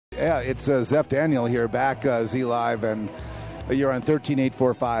Yeah, it's ZEPH Daniel here, back Z Live, and you're on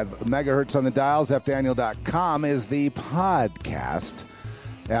 13845 megahertz on the dial. ZephDaniel.com is the podcast.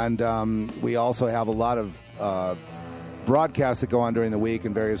 And we also have a lot of broadcasts that go on during the week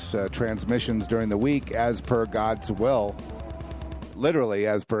and various transmissions during the week as per God's will. Literally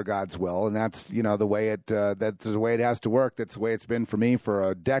as per God's will. And that's, the way that's the way it has to work. That's the way it's been for me for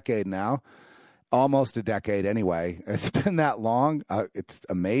a decade now. Almost a decade anyway. It's been that long. It's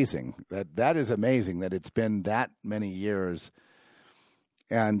amazing. That is amazing that it's been that many years.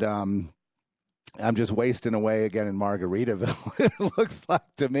 And I'm just wasting away again in Margaritaville, it looks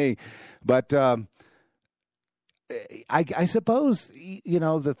like to me. But I suppose,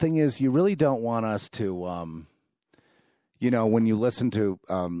 the thing is, you really don't want us to, when you listen to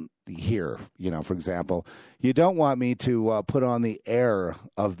here, for example, you don't want me to put on the air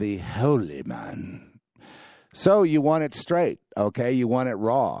of the holy man. So you want it straight, okay? You want it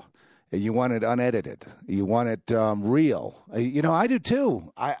raw. You want it unedited. You want it real. I do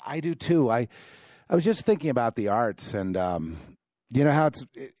too. I do too. I was just thinking about the arts and, how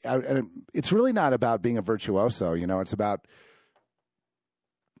it's really not about being a virtuoso. It's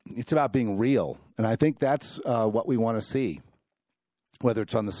about being real. And I think that's what we want to see, whether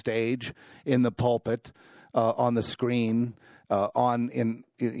it's on the stage, in the pulpit, on the screen,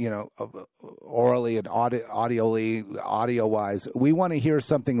 orally and audio-wise. We want to hear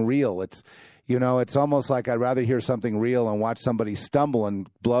something real. It's almost like I'd rather hear something real and watch somebody stumble and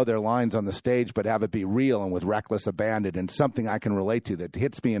blow their lines on the stage, but have it be real and with reckless abandon and something I can relate to that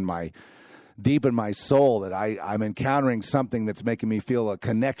hits me deep in my soul, that I'm encountering something that's making me feel a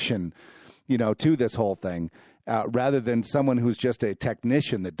connection, to this whole thing, rather than someone who's just a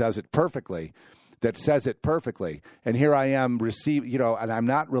technician that does it perfectly, that says it perfectly. And here I am and I'm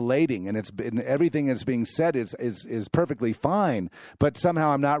not relating, and everything that's being said is perfectly fine, but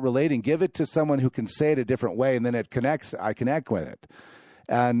somehow I'm not relating. Give it to someone who can say it a different way, and then I connect with it.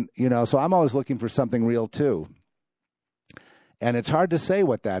 And, so I'm always looking for something real too. And it's hard to say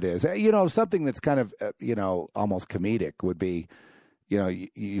what that is. Something that's kind of, almost comedic would be,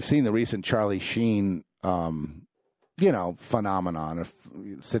 you've seen the recent Charlie Sheen, phenomenon or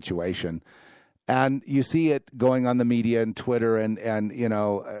situation. And you see it going on the media and Twitter and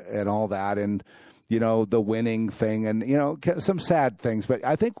all that, and, the winning thing and, some sad things. But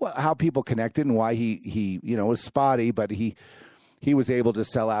I think how people connected and why he was spotty, but he was able to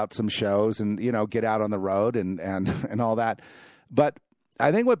sell out some shows and, get out on the road and all that. But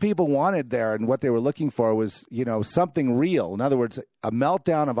I think what people wanted there and what they were looking for was, something real. In other words, a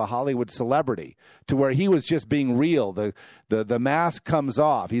meltdown of a Hollywood celebrity to where he was just being real. The mask comes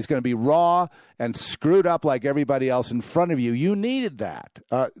off. He's going to be raw and screwed up like everybody else in front of you. You needed that.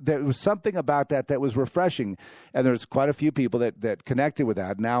 There was something about that was refreshing. And there's quite a few people that connected with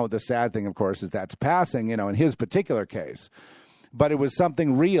that. Now, the sad thing, of course, is that's passing, in his particular case. But it was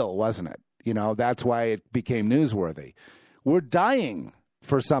something real, wasn't it? That's why it became newsworthy. We're dying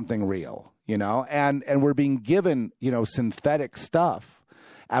for something real, and we're being given, synthetic stuff,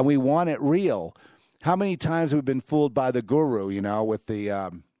 and we want it real. How many times have we been fooled by the guru, with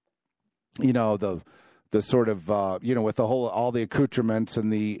the, the sort of, with all the accoutrements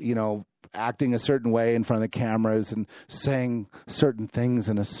and the, acting a certain way in front of the cameras and saying certain things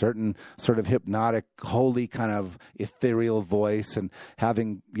in a certain sort of hypnotic, holy kind of ethereal voice and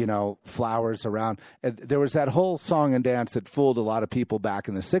having, flowers around. And there was that whole song and dance that fooled a lot of people back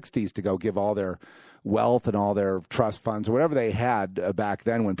in the 60s to go give all their wealth and all their trust funds or whatever they had back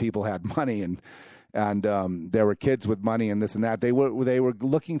then when people had money and there were kids with money and this and that. They were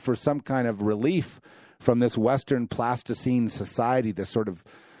looking for some kind of relief from this Western plasticine society, this sort of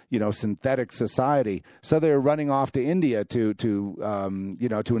synthetic society. So they were running off to India to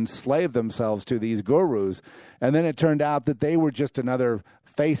enslave themselves to these gurus. And then it turned out that they were just another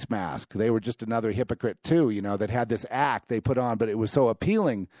face mask. They were just another hypocrite too, that had this act they put on, but it was so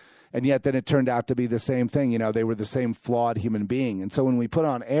appealing. And yet then it turned out to be the same thing. They were the same flawed human being. And so when we put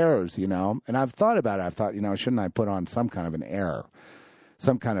on airs, and I've thought about it, I've thought, shouldn't I put on some kind of an air,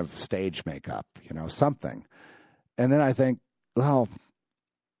 some kind of stage makeup, something. And then I think, well,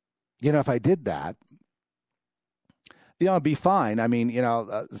 if I did that, it'd be fine. I mean,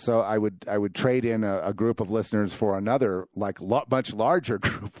 so I would trade in a group of listeners for another, much larger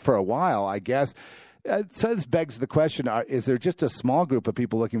group for a while, I guess. So this begs the question, is there just a small group of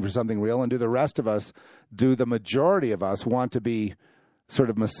people looking for something real? And do the majority of us want to be sort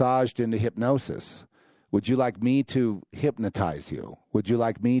of massaged into hypnosis? Would you like me to hypnotize you? Would you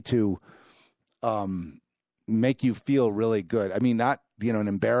like me to make you feel really good? I mean, not an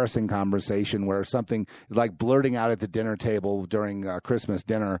embarrassing conversation where something like blurting out at the dinner table during Christmas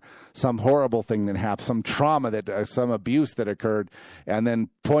dinner, some horrible thing that happened, some trauma some abuse that occurred, and then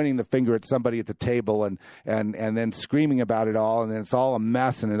pointing the finger at somebody at the table and then screaming about it all, and then it's all a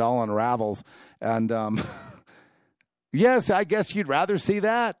mess and it all unravels. And yes, I guess you'd rather see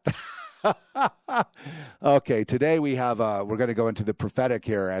that. Okay, today we're going to go into the prophetic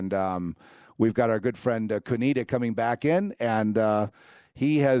here, and we've got our good friend CUNNEDA coming back in, and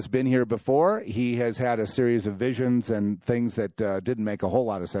he has been here before. He has had a series of visions and things that didn't make a whole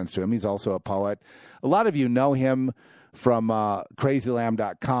lot of sense to him. He's also a poet. A lot of you know him from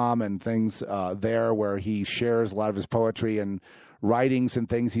crazylamb.com and things there where he shares a lot of his poetry and writings and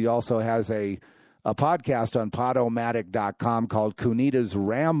things. He also has a podcast on podomatic.com called CUNNEDA's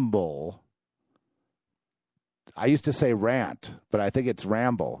Ramble. I used to say rant, but I think it's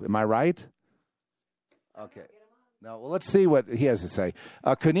ramble. Am I right? Okay. No, well, let's see what he has to say.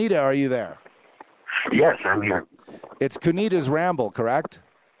 CUNNEDA, are you there? Yes, I'm here. It's CUNNEDA's Ramble, correct?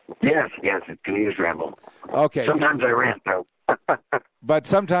 Yes, it's CUNNEDA's Ramble. Okay. Sometimes I rant, though. But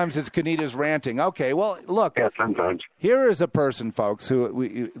sometimes it's CUNNEDA's ranting. Okay, well, look. Yeah, sometimes. Here is a person, folks,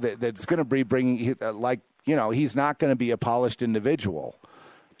 that's going to be bringing, he's not going to be a polished individual,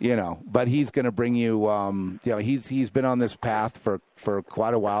 but he's going to bring you, he's been on this path for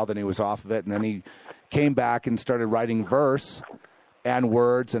quite a while. Then he was off of it, and then he came back and started writing verse and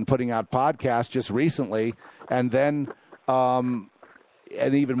words and putting out podcasts just recently. And then, and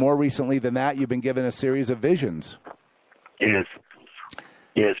even more recently than that, you've been given a series of visions.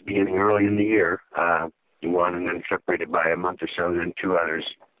 Yes, beginning early in the year, one, and then separated by a month or so, then two others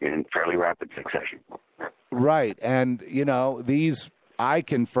in fairly rapid succession. Right, and these, I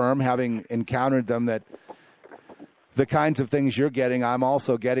confirm, having encountered them, that the kinds of things you're getting, I'm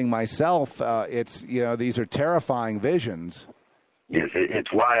also getting myself. These are terrifying visions. Yes,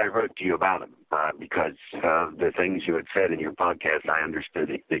 it's why I wrote to you about them, because the things you had said in your podcast, I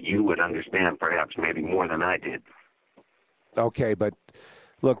understood that you would understand perhaps maybe more than I did. Okay, but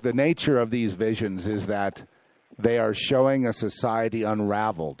look, the nature of these visions is that they are showing a society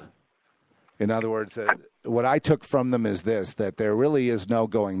unraveled. In other words, what I took from them is this, that there really is no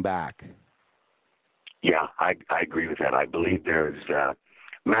going back. Yeah, I agree with that. I believe there's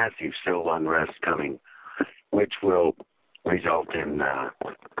massive civil unrest coming, which will result in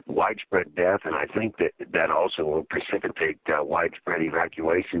widespread death, and I think that also will precipitate widespread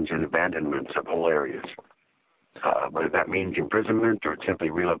evacuations and abandonments of whole areas. Whether that means imprisonment or simply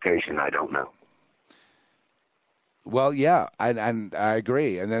relocation, I don't know. Well, yeah, and I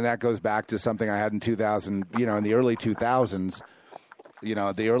agree. And then that goes back to something I had in 2000, in the early 2000s,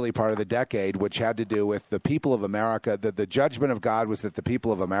 the early part of the decade, which had to do with the people of America, that the judgment of God was that the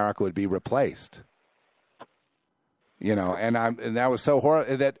people of America would be replaced. And that was so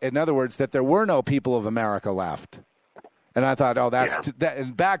horrible that, in other words, that there were no people of America left. And I thought,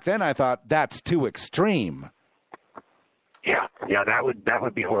 and back then I thought that's too extreme. Yeah, that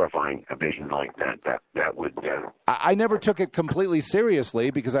would be horrifying, a vision like that. That would. I never took it completely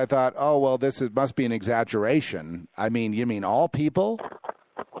seriously because I thought, must be an exaggeration. I mean, you mean all people?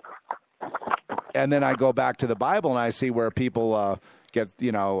 And then I go back to the Bible and I see where people are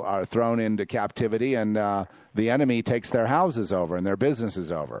thrown into captivity, and the enemy takes their houses over and their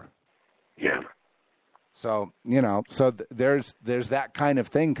businesses over. Yeah. So, there's that kind of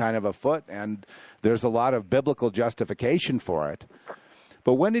thing kind of afoot, and there's a lot of biblical justification for it.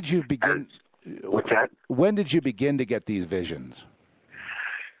 But when did you begin? What's that? When did you begin to get these visions?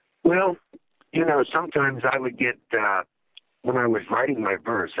 Well, sometimes I would get, when I was writing my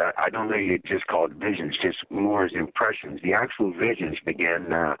verse, I don't know, you just call it visions, just more as impressions. The actual visions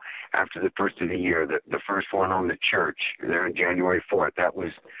began after the first of the year, the first one on the church there on January 4th. That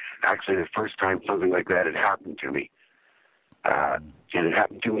was actually the first time something like that had happened to me. And it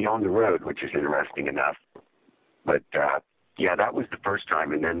happened to me on the road, which is interesting enough. But, that was the first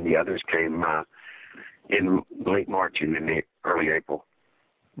time. And then the others came in late March and in early April.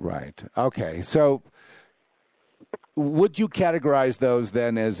 Right. Okay. So would you categorize those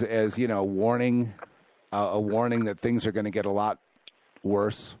then as warning, a warning that things are going to get a lot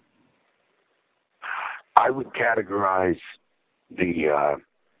worse? I would categorize the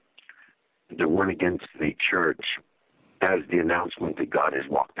one against the church as the announcement that God has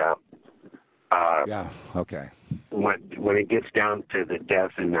walked out. Okay. When it gets down to the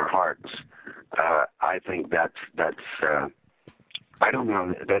death in their hearts, I think that's I don't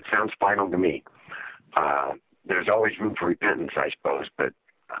know, that sounds final to me. There's always room for repentance, I suppose, but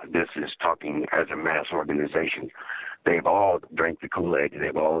this is talking as a mass organization. They've all drank the Kool-Aid.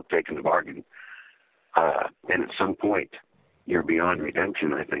 They've all taken the bargain. And at some point, you're beyond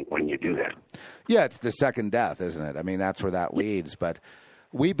redemption, I think, when you do that. Yeah, it's the second death, isn't it? I mean, that's where that leads. But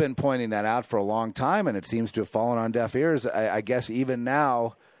we've been pointing that out for a long time, and it seems to have fallen on deaf ears. I guess even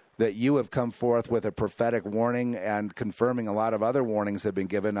now that you have come forth with a prophetic warning and confirming a lot of other warnings that have been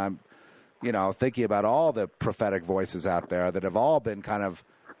given, I'm, thinking about all the prophetic voices out there that have all been kind of,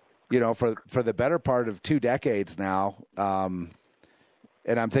 for the better part of 2 decades now.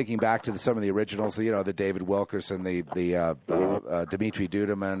 And I'm thinking back to some of the originals, the David Wilkerson, the Dimitri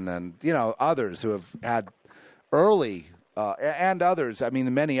Duduman, and others who have had early and others. I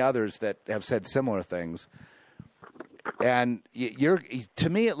mean, many others that have said similar things. And to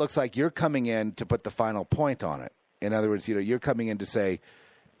me, it looks like you're coming in to put the final point on it. In other words, you're coming in to say,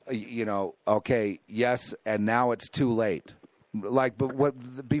 okay, yes, and now it's too late. But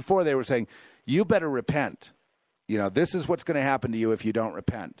before they were saying, you better repent. This is what's going to happen to you if you don't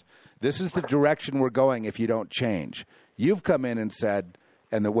repent. This is the direction we're going if you don't change. You've come in and said,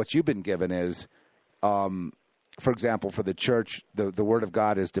 and what you've been given is, for example, for the church, the word of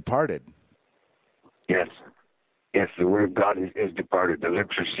God is departed. Yes. Yes, the word of God is departed. The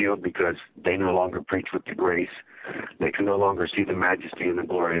lips are sealed because they no longer preach with the grace. They can no longer see the majesty and the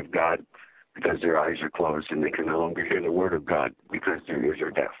glory of God because their eyes are closed, and they can no longer hear the word of God because their ears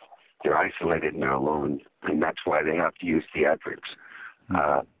are deaf. They're isolated and they're alone, and that's why they have to use theatrics.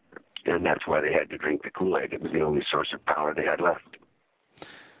 And that's why they had to drink the Kool-Aid. It was the only source of power they had left.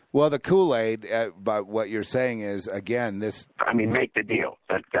 Well, the Kool-Aid, but what you're saying is, again, this. I mean, make the deal.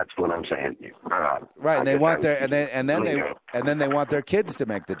 That's what I'm saying. Right, and they want and then they want their kids to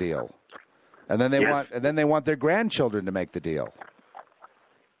make the deal, and then they want their grandchildren to make the deal.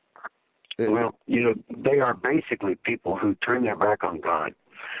 Well, they are basically people who turn their back on God.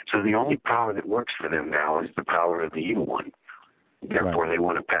 So the only power that works for them now is the power of the evil one. Therefore, They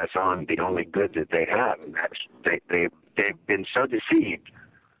want to pass on the only good that they have, and that's they've been so deceived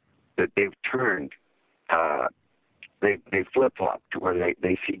that they've turned, they flip-flop to where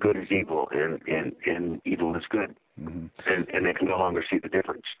they see good as evil and evil is good, and they can no longer see the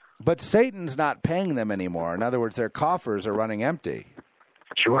difference. But Satan's not paying them anymore. In other words, their coffers are running empty.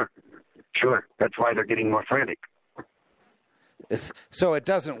 Sure. That's why they're getting more frantic. So it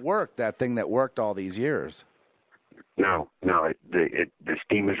doesn't work, that thing that worked all these years. No, the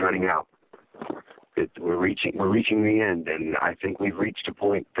steam is running out. We're reaching the end, and I think we've reached a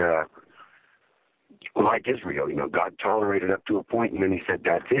point like Israel. God tolerated up to a point, and then He said,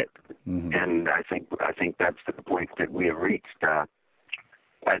 "That's it." Mm-hmm. And I think that's the point that we have reached as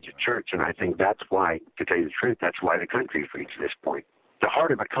a church, and I think that's why, to tell you the truth, that's why the country's reached this point. The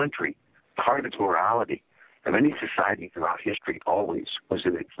heart of a country, the heart of its morality, of any society throughout history always was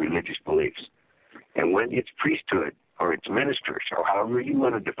in its religious beliefs. And when its priesthood or its ministers, or however you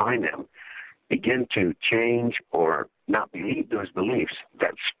want to define them, begin to change or not believe those beliefs,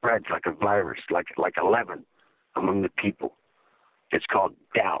 that spreads like a virus, like a leaven among the people. It's called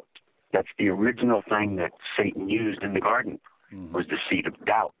doubt. That's the original thing that Satan used in the garden, was the seed of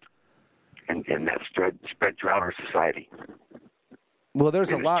doubt. And that spread throughout our society. Well,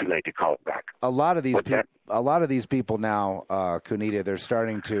 there's a lot. It's too late to call it back. A lot of these people now, CUNNEDA, they're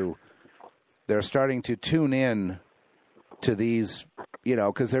starting to tune in to these,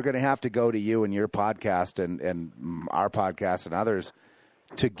 because they're going to have to go to you and your podcast and our podcast and others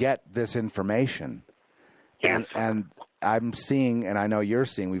to get this information. Yes. And I'm seeing, and I know you're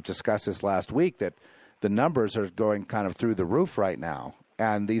seeing, we've discussed this last week, that the numbers are going kind of through the roof right now.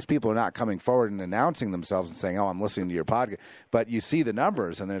 And these people are not coming forward and announcing themselves and saying, "Oh, I'm listening to your podcast." But you see the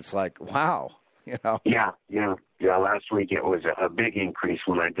numbers, and it's like, wow, Yeah. Last week it was a big increase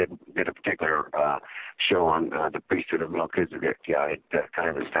when I did a particular show on the priesthood of Melchizedek. Yeah, it kind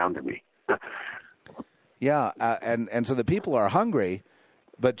of astounded me. Yeah, and so the people are hungry,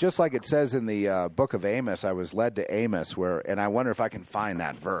 but just like it says in the book of Amos, I was led to Amos, and I wonder if I can find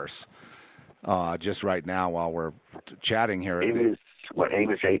that verse just right now while we're chatting here.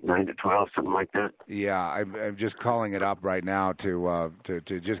 Amos 8, 9-12, something like that? Yeah, I'm just calling it up right now to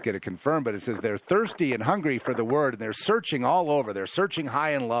just get it confirmed. But it says they're thirsty and hungry for the word, and they're searching all over. They're searching high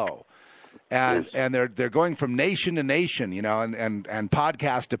and low, and they're going from nation to nation, and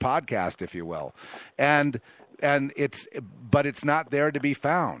podcast to podcast, if you will, and it's not there to be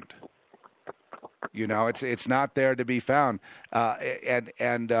found. It's not there to be found, and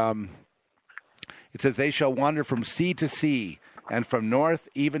it says they shall wander from sea to sea, and from north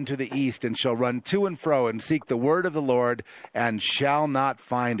even to the east, and shall run to and fro and seek the word of the Lord, and shall not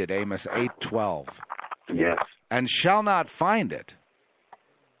find it. Amos 8:12. Yes. And shall not find it.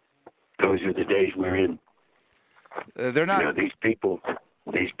 Those are the days we're in. They're not. These people,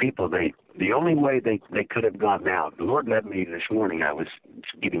 these people, the only way they could have gotten out, the Lord led me this morning. I was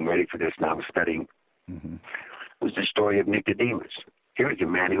getting ready for this, and I was studying, was the story of Nicodemus. Here was a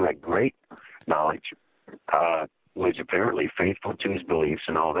man who had great knowledge, was apparently faithful to his beliefs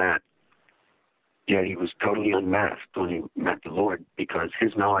and all that. Yet he was totally unmasked when he met the Lord, because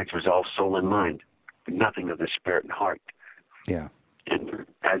his knowledge was all soul and mind, nothing of the spirit and heart. Yeah. And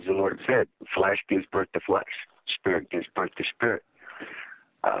as the Lord said, flesh gives birth to flesh, spirit gives birth to spirit.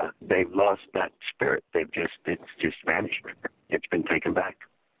 They've lost that spirit. It's just vanished. It's been taken back.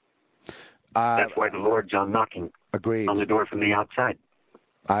 That's why the Lord's knocking on the door from the outside.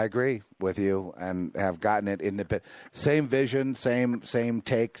 I agree with you, and have gotten it independent. Same vision, same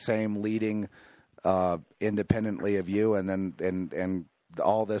take, same leading independently of you, and then and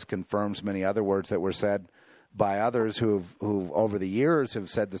all this confirms many other words that were said by others who've over the years have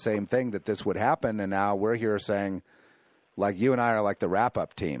said the same thing, that this would happen, and now we're here saying, like, you and I are like the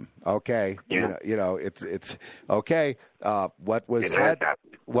wrap-up team. Okay, yeah. you know, it's okay. What was said,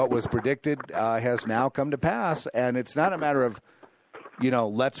 what was predicted, has now come to pass, and it's not a matter of,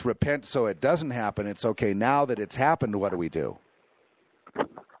 let's repent so it doesn't happen. It's okay, now that it's happened, what do we do?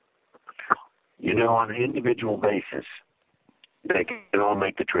 On an individual basis, they can all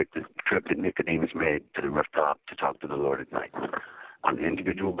make the trip that Nicodemus made to the rooftop to talk to the Lord at night. On an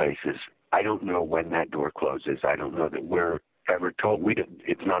individual basis, I don't know when that door closes. I don't know that we're ever told.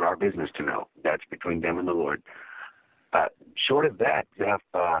 It's not our business to know. That's between them and the Lord. Short of that,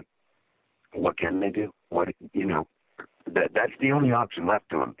 what can they do? That's the only option left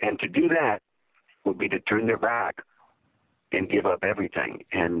to them. And to do that would be to turn their back and give up everything.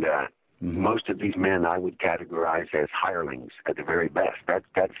 And most of these men I would categorize as hirelings at the very best.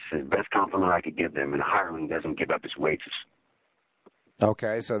 That's the best compliment I could give them. And a hireling doesn't give up his wages.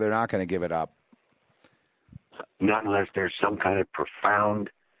 Okay, so they're not going to give it up. Not unless there's some kind of profound.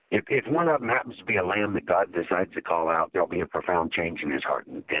 If one of them happens to be a lamb that God decides to call out, there'll be a profound change in his heart,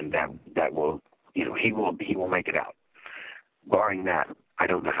 and that will, he will make it out. Barring that, I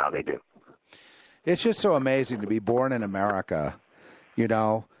don't know how they do. It's just so amazing to be born in America,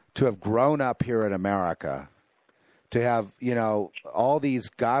 to have grown up here in America, to have, all these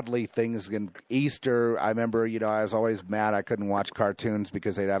godly things. In Easter, I remember, I was always mad I couldn't watch cartoons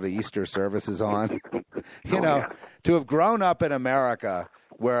because they'd have the Easter services on. To have grown up in America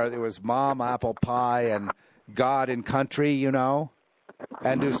where there was mom, apple pie, and God and country,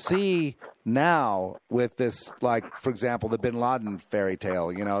 and to see now with this, like, for example, the Bin Laden fairy tale,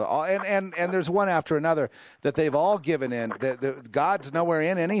 and there's one after another that they've all given in. God's nowhere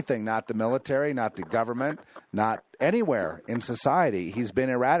in anything, not the military, not the government, not anywhere in society. He's been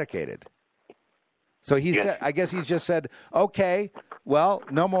eradicated. So said, I guess he's just said, okay, well,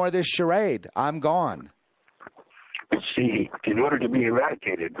 no more of this charade. I'm gone. See, in order to be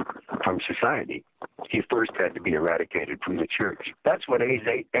eradicated from society, he first had to be eradicated from the church. That's what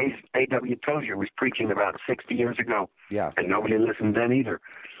A.W. Tozier was preaching about 60 years ago. Yeah. And nobody listened then either.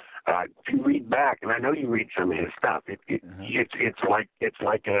 If you read back, and I know you read some of his stuff, it's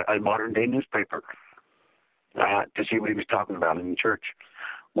like a modern day newspaper to see what he was talking about in the church.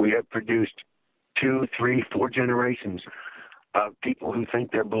 We have produced 2, 3, 4 generations of people who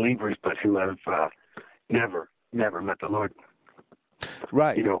think they're believers, but who have never met the Lord.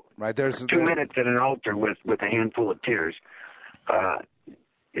 Right. Right. There's 2 minutes at an altar with a handful of tears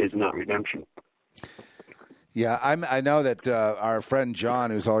is not redemption. Yeah, I know that our friend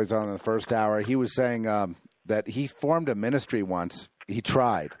John, who's always on in the first hour, he was saying that he formed a ministry once. He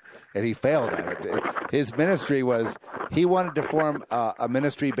tried, and he failed at it. His ministry was, he wanted to form a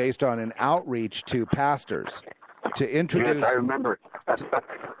ministry based on an outreach to pastors, to introduce. Yes, I remember.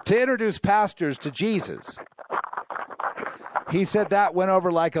 To introduce pastors to Jesus. He said that went over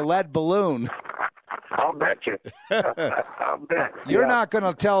like a lead balloon. I'll bet you. I'll bet. You're not going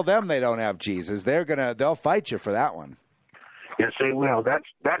to tell them they don't have Jesus. They'll fight you for that one. Yes, they will. That's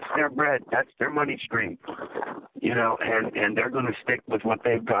their bread. That's their money stream. And they're going to stick with what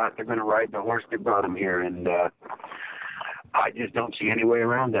they've got. They're going to ride the horse that brought them here. And I just don't see any way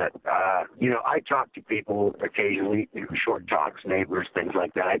around that. I talk to people occasionally, short talks, neighbors, things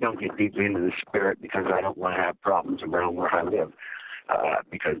like that. I don't get deeply into the spirit because I don't want to have problems around where I live.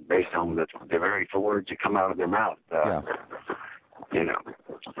 Because based on the very few words that come out of their mouth,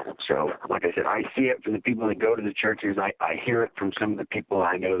 So, like I said, I see it from the people that go to the churches. I hear it from some of the people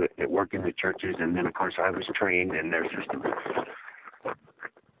I know that work in the churches, and then, of course, I was trained in their system.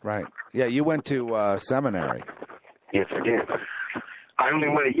 Right. Yeah, you went to seminary. Yes, I did. I only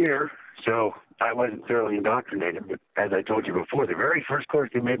went a year, so I wasn't thoroughly indoctrinated. But as I told you before, the very first course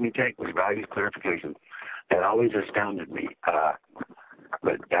they made me take was values clarification. That always astounded me.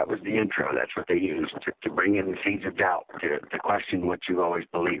 But that was the intro. That's what they used to bring in the seeds of doubt, to question what you always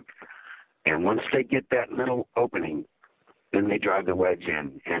believed. And once they get that little opening, then they drive the wedge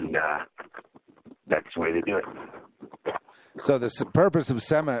in, and that's the way they do it. So the purpose of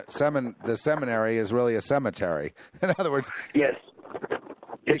the seminary is really a cemetery. In other words, yes,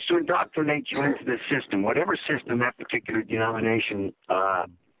 it's to indoctrinate you into the system, whatever system that particular denomination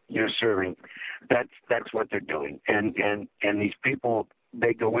you're serving. That's what they're doing. And these people,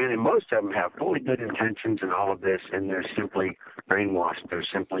 they go in, and most of them have fully good intentions and all of this, and they're simply brainwashed. They're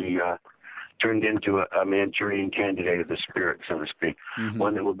simply turned into a Manchurian candidate of the spirit, so to speak. Mm-hmm.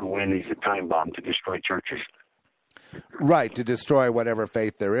 One that will go in as a time bomb to destroy churches. Right, to destroy whatever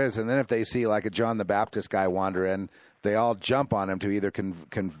faith there is. And then if they see like a John the Baptist guy wander in, they all jump on him to either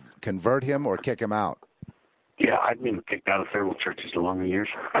convert him or kick him out. Yeah, I've been kicked out of several churches along the years.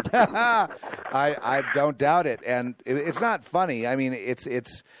 I don't doubt it. And it's not funny. I mean,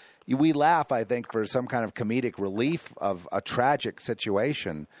 we laugh, I think, for some kind of comedic relief of a tragic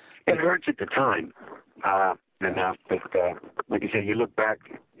situation. It hurts at the time enough, but like I said, you look back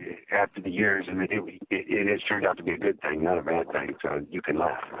after the years, and it has turned out to be a good thing, not a bad thing, so you can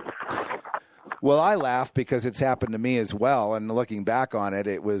laugh. Well, I laugh because it's happened to me as well, and looking back on it,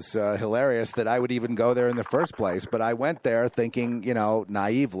 it was hilarious that I would even go there in the first place, but I went there thinking,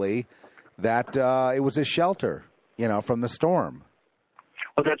 naively, that it was a shelter, from the storm.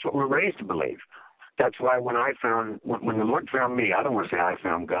 Well, that's what we're raised to believe. That's why when the Lord found me, I don't want to say I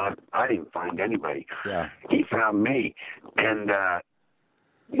found God. I didn't find anybody. Yeah. He found me. And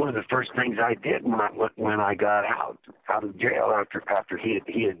one of the first things I did when I got out of jail after he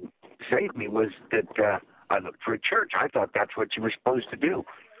had saved me was that I looked for a church. I thought that's what you were supposed to do.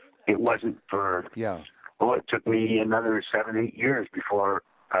 It wasn't for... Yeah. Well, it took me another 7-8 years before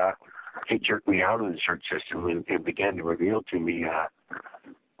he jerked me out of the church system and began to reveal to me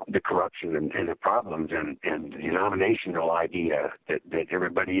the corruption and the problems and the denominational idea that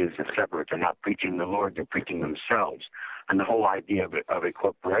everybody is separate. They're not preaching the Lord, they're preaching themselves. And the whole idea of a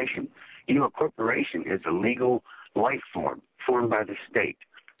corporation. A corporation is a legal life form formed by the state,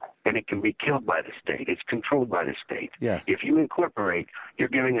 and it can be killed by the state. It's controlled by the state. Yeah. If you incorporate, you're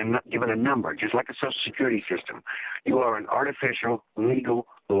given a number, just like a Social Security system. You are an artificial, legal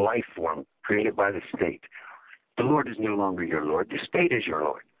life form created by the state. The Lord is no longer your Lord. The state is your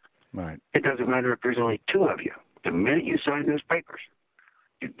Lord. Right. It doesn't matter if there's only two of you. The minute you sign those papers,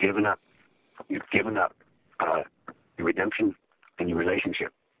 you've given up. You've given up your redemption and your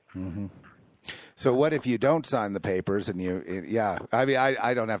relationship. Mm-hmm. So what if you don't sign the papers and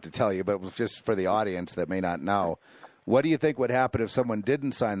I don't have to tell you, but just for the audience that may not know, what do you think would happen if someone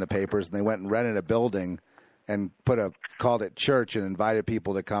didn't sign the papers and they went and rented a building and called it church and invited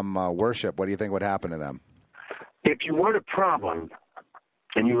people to come worship? What do you think would happen to them? If you weren't a problem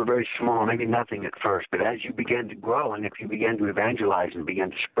and you were very small, maybe nothing at first, but as you began to grow and if you began to evangelize and began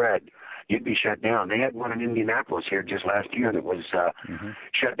to spread, you'd be shut down. They had one in Indianapolis here just last year that was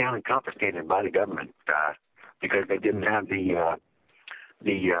shut down and confiscated by the government because they didn't have the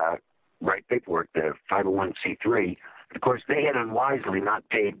right paperwork, the 501c3. Of course, they had unwisely not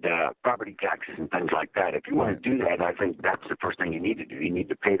paid property taxes and things like that. If you want to do that, I think that's the first thing you need to do. You need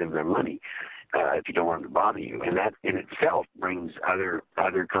to pay them their money if you don't want them to bother you. And that in itself brings other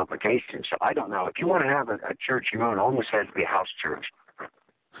complications. So I don't know. If you want to have a church your own, it almost has to be a house church.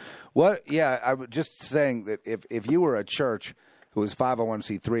 What? Yeah, I was just saying that if you were a church who was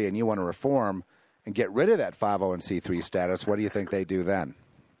 501c3 and you want to reform and get rid of that 501c3 status, what do you think they do then?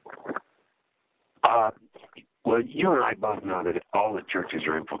 Well, you and I both know that all the churches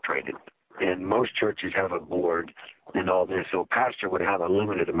are infiltrated, and most churches have a board and all this, so a pastor would have a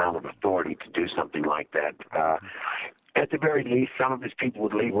limited amount of authority to do something like that. At the very least, some of his people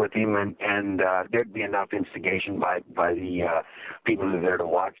would leave with him, and there'd be enough instigation by the people who are there to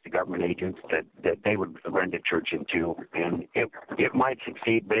watch, the government agents, that they would rent a church into, and it might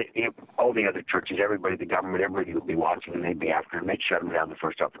succeed, but all the other churches, everybody, the government, everybody would be watching, and they'd be after him. They'd shut him down the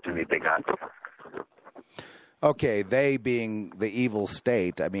first opportunity they got. Okay, they being the evil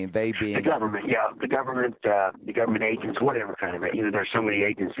state. I mean, they being the government. Yeah, the government agents, whatever kind of. There's so many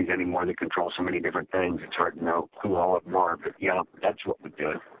agencies anymore that control so many different things. It's hard to know who all of them are. But that's what would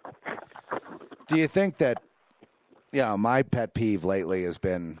do it. Do you think that? My pet peeve lately has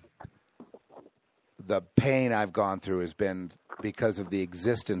been the pain I've gone through has been because of the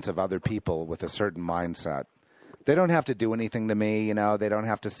existence of other people with a certain mindset. They don't have to do anything to me. They don't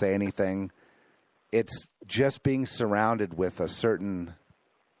have to say anything. It's just being surrounded with a certain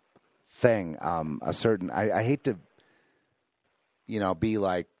thing, I hate to, be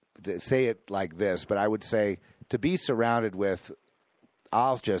like, to say it like this, but I would say to be surrounded with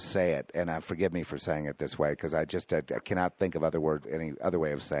I'll just say it, and forgive me for saying it this way, because I cannot think of any other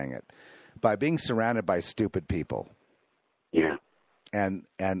way of saying it. By being surrounded by stupid people. Yeah. And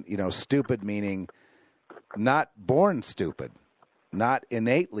stupid meaning not born stupid, not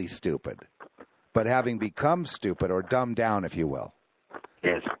innately stupid, but having become stupid or dumbed down, if you will.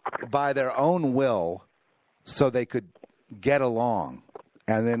 Yes. By their own will, so they could get along.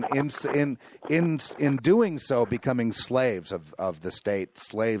 And then in doing so, becoming slaves of the state,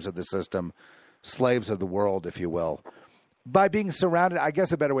 slaves of the system, slaves of the world, if you will. By being surrounded, I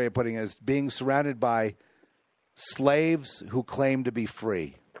guess a better way of putting it is being surrounded by slaves who claim to be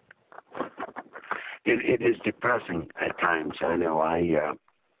free. It is depressing at times. I know I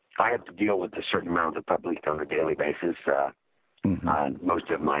have to deal with a certain amount of the public on a daily basis. Most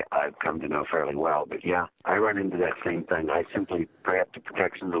of them I've come to know fairly well. But, yeah, I run into that same thing. I simply pray up the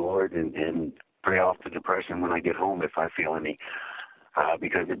protection of the Lord and pray off the depression when I get home if I feel any,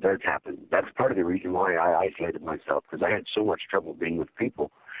 because it does happen. That's part of the reason why I isolated myself, because I had so much trouble being with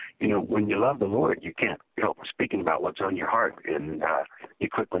people. You know, when you love the Lord, you can't help speaking about what's on your heart, and you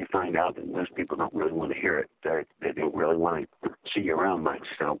quickly find out that most people don't really want to hear it. They don't really want to see you around much.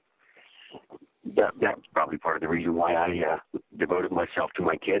 So that's probably part of the reason why I devoted myself to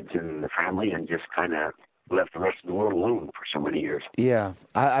my kids and the family and just kind of left the rest of the world alone for so many years. Yeah,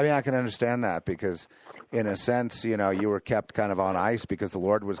 I mean, I can understand that because, in a sense, you were kept kind of on ice because the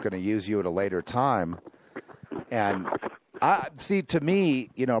Lord was going to use you at a later time. And to me,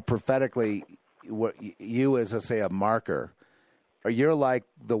 prophetically, what you as a marker, or you're like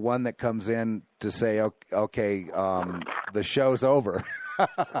the one that comes in to say, okay, the show's over.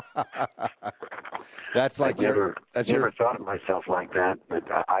 That's like I never thought of myself like that, but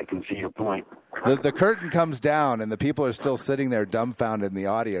I can see your point. The curtain comes down and the people are still sitting there dumbfounded in the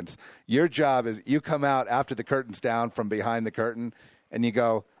audience. Your job is you come out after the curtain's down from behind the curtain and you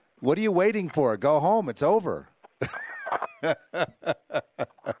go, what are you waiting for? Go home. It's over.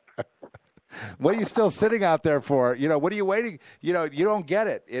 What are you still sitting out there for? What are you waiting? You don't get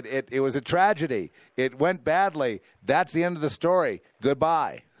it. It was a tragedy. It went badly. That's the end of the story.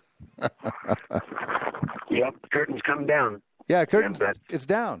 Goodbye. Yep, the curtain's come down. Yeah, it's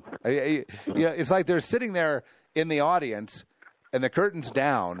down. It's like they're sitting there in the audience, and the curtain's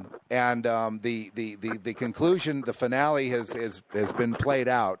down, and the conclusion, the finale has been played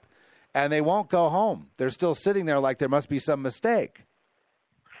out, and they won't go home. They're still sitting there like there must be some mistake.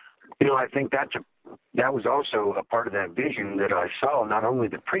 I think that was also a part of that vision that I saw. Not only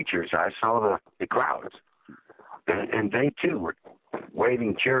the preachers, I saw the crowds, and they too were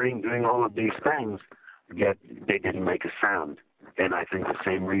waving, cheering, doing all of these things. Yet they didn't make a sound. And I think the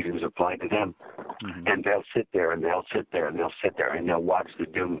same reasons apply to them. Mm-hmm. And they'll sit there and they'll sit there and they'll sit there and they'll watch the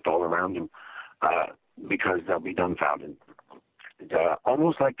doom fall around them because they'll be dumbfounded.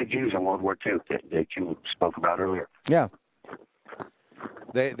 Almost like the Jews in World War II that you spoke about earlier. Yeah.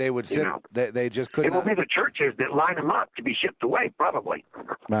 They would sit. They just couldn't. It will be the churches that line them up to be shipped away, probably.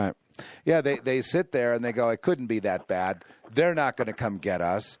 Right. Yeah, they sit there and they go, it couldn't be that bad. They're not going to come get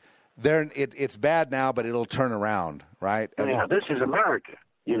us. It's bad now, but it'll turn around, right? Yeah, this is America,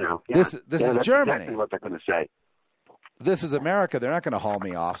 Yeah. This is that's Germany. Exactly what they're going to say. This is America. They're not going to haul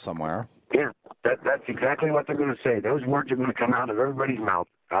me off somewhere. Yeah, that's exactly what they're going to say. Those words are going to come out of everybody's mouth,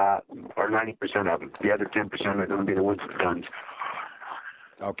 or 90% of them. The other 10% are going to be the ones with guns.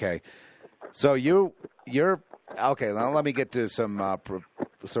 Okay, so you're okay. Now let me get to some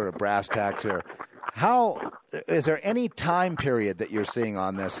sort of brass tacks here. How is there any time period that you're seeing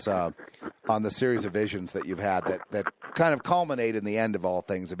on this on the series of visions that you've had that kind of culminate in the end of all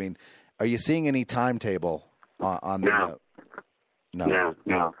things? I mean, are you seeing any timetable on the?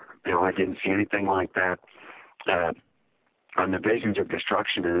 No, I didn't see anything like that. On the visions of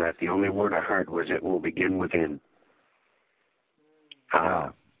destruction and that, the only word I heard was it will begin within.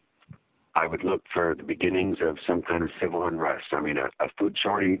 Wow. I would look for the beginnings of some kind of civil unrest. I mean, a food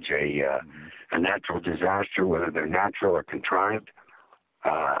shortage, a natural disaster, whether they're natural or contrived,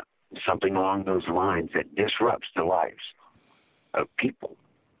 something along those lines that disrupts the lives of people.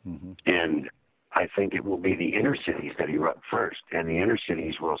 Mm-hmm. And I think it will be the inner cities that erupt first, and the inner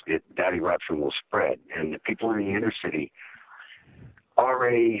cities that eruption will spread. And the people in the inner city are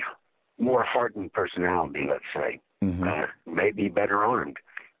a more hardened personality, let's say, maybe better armed.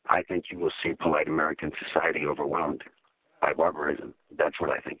 I think you will see polite American society overwhelmed by barbarism. That's what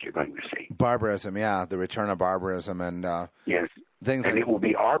I think you're going to see. Barbarism, yeah, the return of barbarism, and yes, things. And it will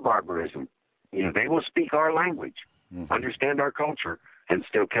be our barbarism. They will speak our language, understand our culture, and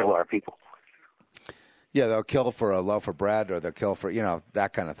still kill our people. Yeah, they'll kill for a loaf of bread, or they'll kill for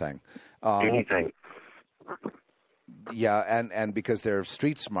that kind of thing. Anything. Yeah, and because they're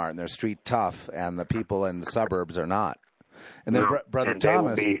street smart and they're street tough, and the people in the suburbs are not. And then, Brother and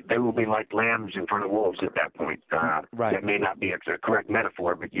Thomas, they will be like lambs in front of wolves at that point. Right. That may not be a correct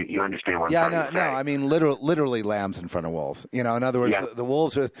metaphor, but you understand what I'm trying to say. No, I mean literally lambs in front of wolves. In other words, the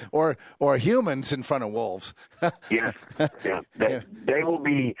wolves are or humans in front of wolves. Yes, yeah. They will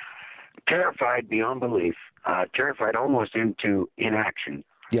be terrified beyond belief, terrified almost into inaction.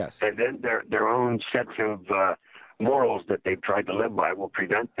 Yes, and then their own sets of morals that they've tried to live by will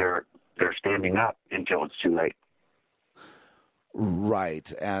prevent their standing up until it's too late.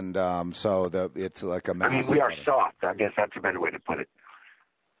 Right, and so it's like a mass. I mean, we are soft. I guess that's a better way to put it.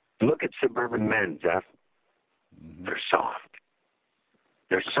 Look at suburban men, Zeph. Mm-hmm. They're soft.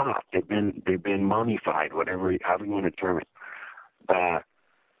 They're soft. They've been mummified, however you want to term it.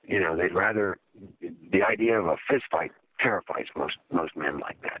 They'd rather the idea of a fist fight terrifies most men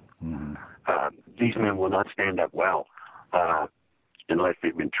like that. Mm-hmm. These men will not stand up well unless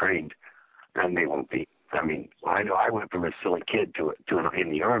they've been trained, and they won't be. I mean, I know I went from a silly kid to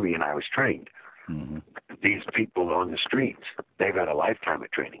in the Army, and I was trained. Mm-hmm. These people on the streets, they've had a lifetime of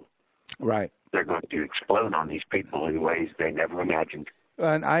training. Right. They're going to explode on these people in ways they never imagined.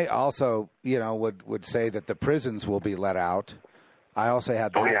 And I also, would say that the prisons will be let out. I also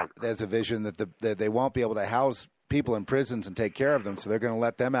had that. There's a vision that they won't be able to house people in prisons and take care of them, so they're going to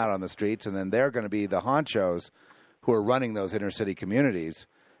let them out on the streets, and then they're going to be the honchos who are running those inner city communities.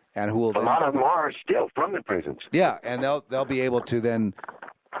 And who will a lot of them are still from the prisons. Yeah, and they'll be able to then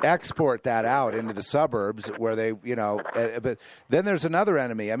export that out into the suburbs where they, but then there's another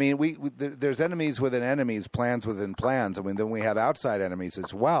enemy. I mean, there's enemies within enemies, plans within plans. I mean, then we have outside enemies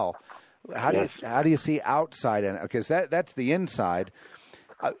as well. How do you see outside enemies? Because that's the inside.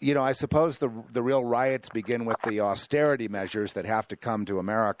 I suppose the real riots begin with the austerity measures that have to come to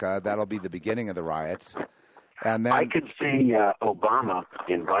America. That'll be the beginning of the riots. And then I could see Obama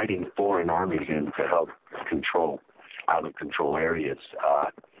inviting foreign armies in to help control out-of-control areas.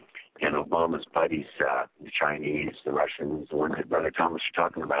 And Obama's buddies, the Chinese, the Russians, the ones that Brother Thomas was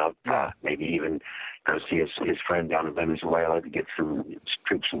talking about, maybe even go see his friend down in Venezuela to get some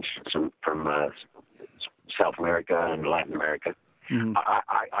troops from South America and Latin America. Mm-hmm.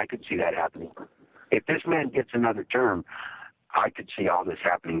 I could see that happening. If this man gets another term, I could see all this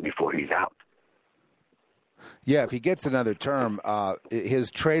happening before he's out. Yeah, if he gets another term, his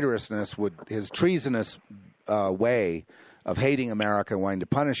treasonous way of hating America and wanting to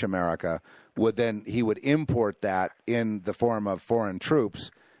punish America he would import that in the form of foreign troops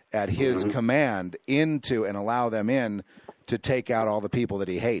at his command into and allow them in to take out all the people that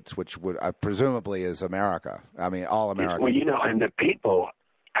he hates, which would presumably is America. I mean, all America. Well, and the people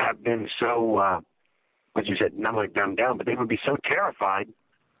have been so, what you said, not like dumbed down, but they would be so terrified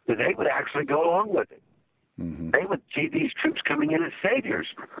that they would actually go along with it. Mm-hmm. They would see these troops coming in as saviors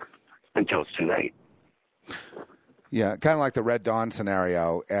until it's too late. Yeah, kind of like the Red Dawn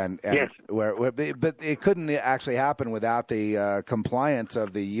scenario, and yes. But it couldn't actually happen without the compliance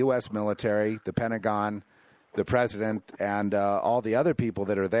of the U.S. military, the Pentagon, the president, and all the other people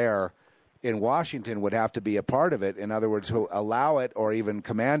that are there in Washington would have to be a part of it. In other words, who allow it or even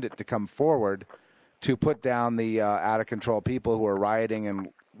command it to come forward to put down the out-of-control people who are rioting and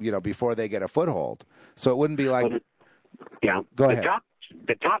before they get a foothold. So it wouldn't be like. Go ahead.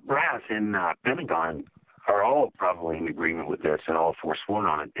 The top brass in Pentagon are all probably in agreement with this and all forsworn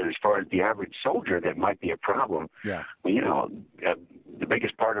on it. And as far as the average soldier, that might be a problem. Yeah. Well, the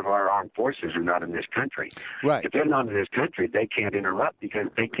biggest part of our armed forces are not in this country. Right. If they're not in this country, they can't interrupt because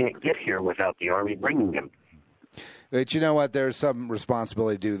they can't get here without the Army bringing them. But you know what? There's some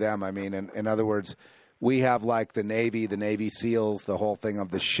responsibility due them. I mean, in other words, we have like the Navy SEALs, the whole thing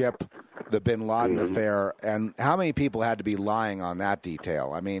of the ship, the Bin Laden affair, and how many people had to be lying on that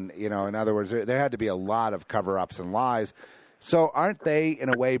detail? I mean, in other words, there had to be a lot of cover-ups and lies. So aren't they, in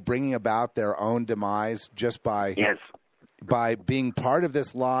a way, bringing about their own demise just by being part of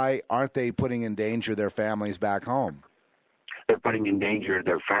this lie? Aren't they putting in danger their families back home? They're putting in danger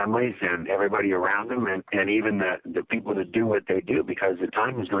their families and everybody around them and even the people that do what they do, because the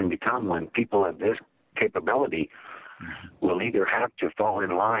time is going to come when people of this capability will either have to fall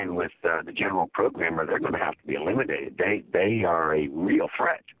in line with the general program or they're going to have to be eliminated. They are a real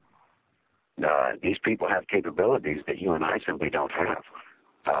threat. These people have capabilities that you and I simply don't have.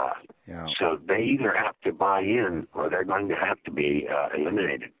 So they either have to buy in or they're going to have to be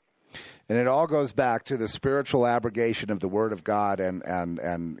eliminated. And it all goes back to the spiritual abrogation of the Word of God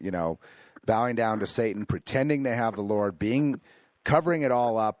and bowing down to Satan, pretending to have the Lord, covering it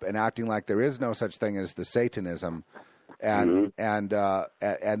all up and acting like there is no such thing as the Satanism. and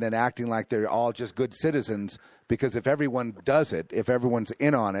then acting like they're all just good citizens, because if everyone does it, if everyone's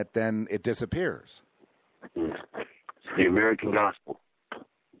in on it, then it disappears. It's the American gospel.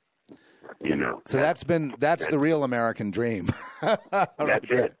 So that's the real American dream. That's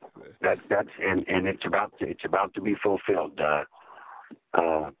it. That's and it's about to be fulfilled.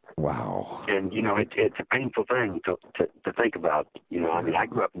 Wow. And it's a painful thing to think about. I mean, I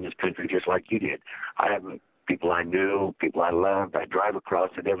grew up in this country just like you did. I have people I knew, people I loved. I drive across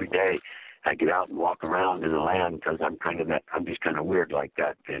it every day. I get out and walk around in the land because I'm just kind of weird like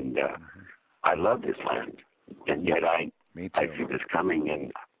that. And I love this land, and yet I see this coming,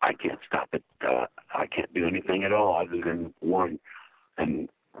 and I can't stop it. I can't do anything at all other than warn, and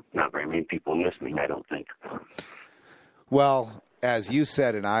not very many people listening, I don't think. Well, as you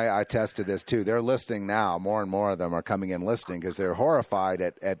said, and I tested this too, they're listening now. More and more of them are coming in listening because they're horrified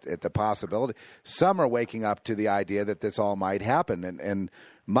at the possibility. Some are waking up to the idea that this all might happen. And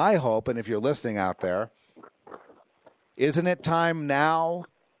my hope, and if you're listening out there, isn't it time now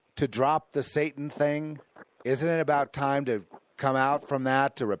to drop the Satan thing? Isn't it about time to come out from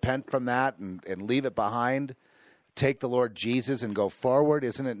that, to repent from that and leave it behind? Take the Lord Jesus and go forward?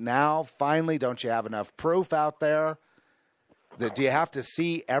 Isn't it now? Finally, don't you have enough proof out there? Do you have to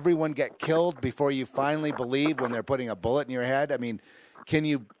see everyone get killed before you finally believe when they're putting a bullet in your head? I mean, can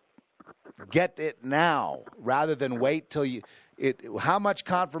you get it now rather than wait till how much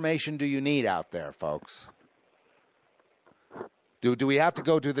confirmation do you need out there, folks? Do we have to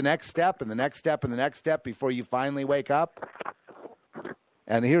go to the next step and the next step and the next step before you finally wake up?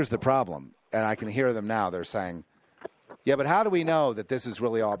 And here's the problem, and I can hear them now. They're saying, yeah, but how do we know that this is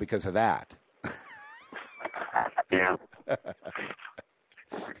really all because of that? Yeah.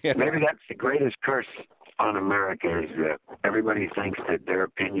 Maybe that's the greatest curse on America, is that everybody thinks that their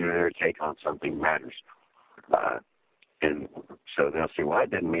opinion or their take on something matters. And so they'll say, well,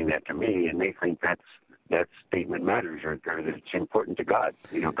 it doesn't mean that to me, and they think that statement matters or that it's important to God.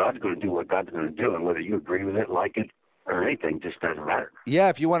 God's going to do what God's going to do, and whether you agree with it, like it, or anything, just doesn't matter. Yeah,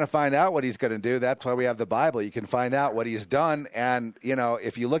 if you want to find out what he's going to do, that's why we have the Bible. You can find out what he's done, and,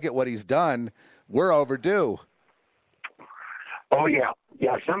 if you look at what he's done, we're overdue. Oh, yeah.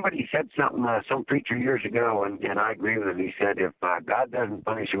 Yeah, somebody said something, some preacher years ago, and I agree with him. He said, if God doesn't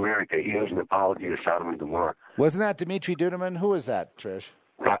punish America, he owes an apology to Sodom and Gomorrah. Wasn't that Dimitri Duduman? Who was that, Trish?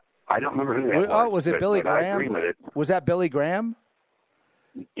 I don't remember who that was. Oh, was it Billy Graham? I agree with it. Was that Billy Graham?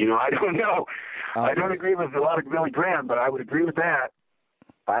 I don't know. Okay. I don't agree with a lot of Billy Graham, but I would agree with that.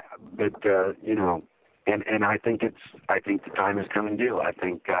 And I think the time is coming due. I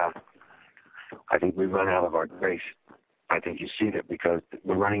think we've run out of our grace. I think you see that because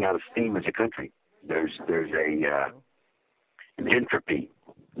we're running out of steam as a country. There's an entropy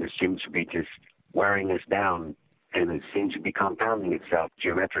that seems to be just wearing us down, and it seems to be compounding itself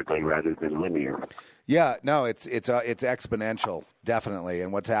geometrically rather than linear. Yeah, no, it's exponential, definitely.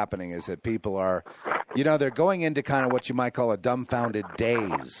 And what's happening is that people are, they're going into kind of what you might call a dumbfounded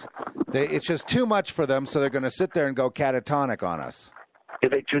daze. It's just too much for them, so they're going to sit there and go catatonic on us. Yeah,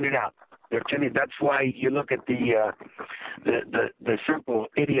 they tune it out. They're tuning. That's why you look at the simple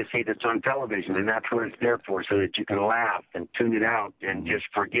idiocy that's on television, and that's what it's there for, so that you can laugh and tune it out and just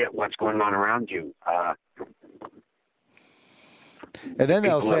forget what's going on around you. And then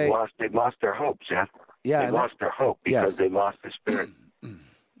they'll say they've lost their hopes. Yeah, they've lost their hope because they lost the spirit.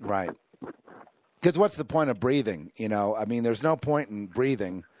 Right. Because what's the point of breathing? There's no point in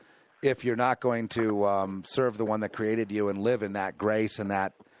breathing if you're not going to serve the one that created you and live in that grace and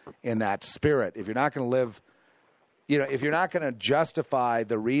in that spirit. If you're not going to live, if you're not going to justify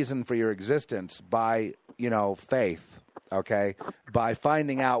the reason for your existence by, faith, okay, by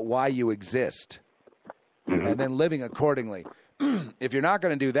finding out why you exist and then living accordingly. If you're not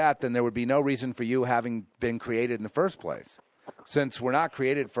going to do that, then there would be no reason for you having been created in the first place. Since we're not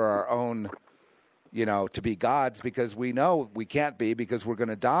created for our own, to be gods, because we know we can't be because we're going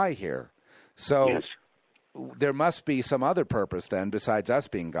to die here. So yes. There must be some other purpose then besides us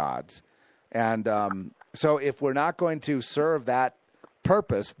being gods. And so if we're not going to serve that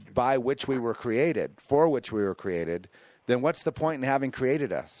purpose by which we were created, for which we were created, then what's the point in having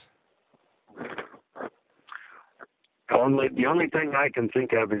created us? The only thing I can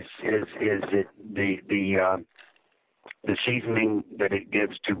think of is the seasoning that it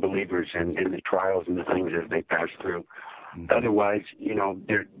gives to believers in the trials and the things as they pass through. Mm-hmm. Otherwise,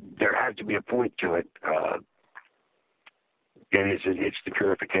 there has to be a point to it, and it's the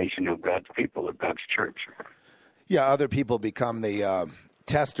purification of God's people, of God's church. Yeah, other people become the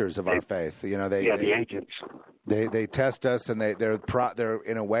testers of our faith. The agents. They test us, and they're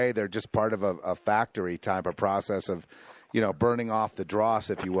in a way they're just part of a factory type of process of, burning off the dross,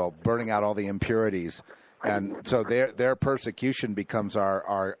 if you will, burning out all the impurities, and so their persecution becomes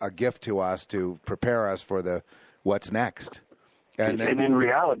a gift to us to prepare us for what's next. And in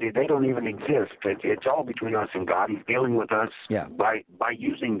reality, they don't even exist. It's all between us and God. He's dealing with us by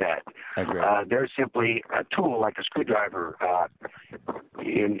using that. They're simply a tool, like a screwdriver,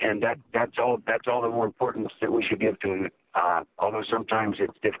 and that's all the more importance that we should give to it. Although sometimes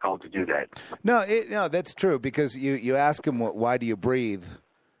it's difficult to do that. No, that's true, because you ask them, why do you breathe,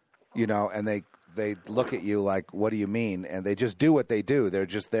 and they look at you like, what do you mean? And they just do what they do. They're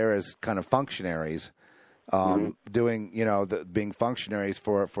just there as kind of functionaries. Doing, being functionaries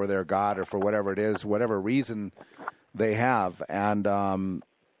for their God or for whatever it is, whatever reason they have. And,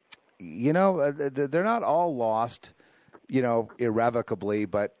 they're not all lost, irrevocably,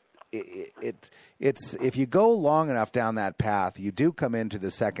 but it's if you go long enough down that path, you do come into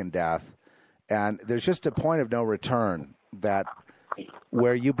the second death, and there's just a point of no return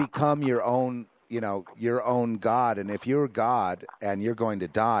where you become your own God. And if you're God and you're going to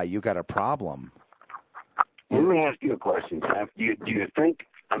die, you got a problem. Let me ask you a question, Jeff. Do you think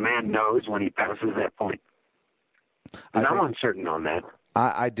a man knows when he passes that point? I'm uncertain on that.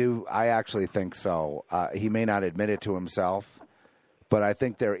 I do. I actually think so. He may not admit it to himself, but I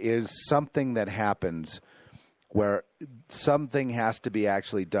think there is something that happens where something has to be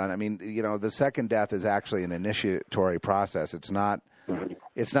actually done. I mean, the second death is actually an initiatory process. It's not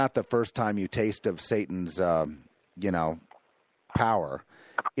the first time you taste of Satan's, power.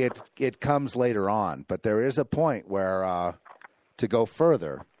 It comes later on, but there is a point where to go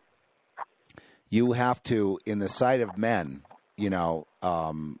further, you have to, in the sight of men, to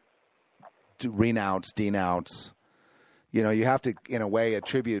renounce, denounce. You have to, in a way,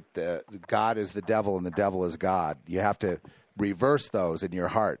 attribute God is the devil and the devil is God. You have to reverse those in your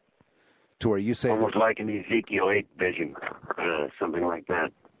heart to where you say, almost like an Ezekiel 8 vision, something like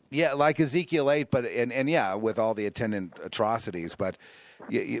that. Yeah, like Ezekiel 8, but and with all the attendant atrocities, but.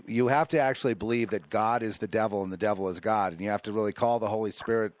 You have to actually believe that God is the devil and the devil is God, and you have to really call the Holy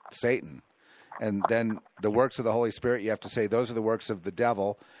Spirit Satan. And then the works of the Holy Spirit, you have to say those are the works of the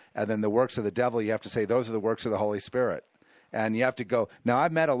devil, and then the works of the devil, you have to say those are the works of the Holy Spirit. And you have to go. Now,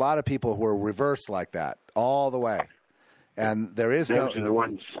 I've met a lot of people who are reversed like that all the way, and those are the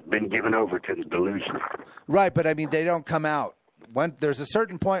ones been given over to the delusion. Right, but I mean they don't come out. There's a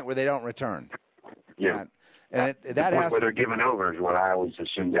certain point where they don't return. Yeah. And that has where they're given over is what I always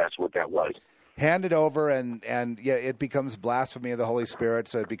assumed that's what that was. Handed over, and it becomes blasphemy of the Holy Spirit,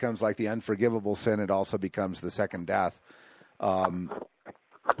 so it becomes like the unforgivable sin. It also becomes the second death.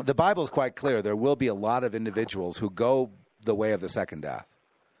 The Bible is quite clear. There will be a lot of individuals who go the way of the second death.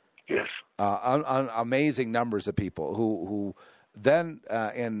 Yes. Amazing numbers of people who then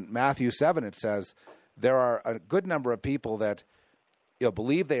in Matthew 7 it says there are a good number of people that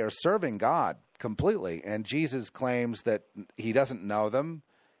believe they are serving God completely, and Jesus claims that he doesn't know them,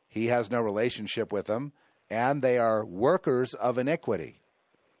 he has no relationship with them, and they are workers of iniquity.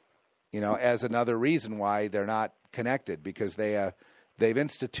 As another reason why they're not connected, because they've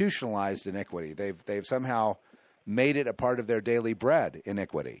institutionalized iniquity. They've somehow made it a part of their daily bread.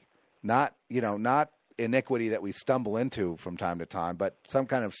 Iniquity, not iniquity that we stumble into from time to time, but some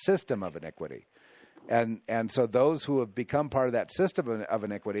kind of system of iniquity. And so those who have become part of that system of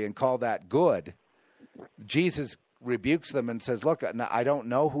iniquity and call that good, Jesus rebukes them and says, "Look, I don't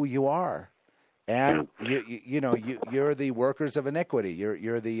know who you are, and you're the workers of iniquity.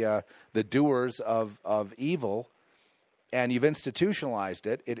 You're the doers of evil, and you've institutionalized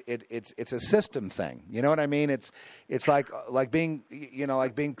it. It's a system thing. You know what I mean? It's like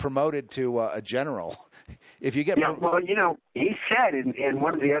being promoted to a general. If you get he said in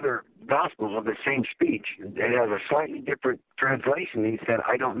one of the other Gospels of the same speech, it has a slightly different translation. He said,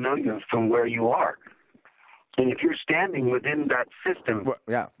 "I don't know you from where you are." And if you're standing within that system,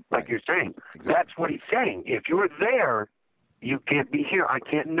 like you're saying, exactly. That's what he's saying. If you're there, you can't be here. I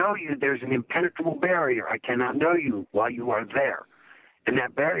can't know you. There's an impenetrable barrier. I cannot know you while you are there. And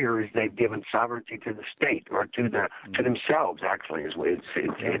that barrier is they've given sovereignty to the state or to themselves. Actually, is what it's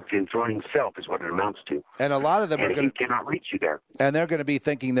enthroning self is what it amounts to. And a lot of them cannot reach you there. And they're going to be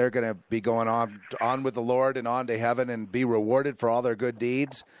thinking they're going to be going on with the Lord and on to heaven and be rewarded for all their good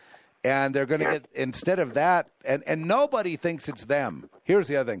deeds. And they're going to get, instead of that, and nobody thinks it's them. Here's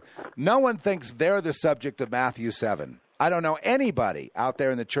the other thing. No one thinks they're the subject of Matthew 7. I don't know anybody out there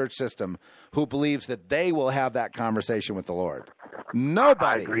in the church system who believes that they will have that conversation with the Lord.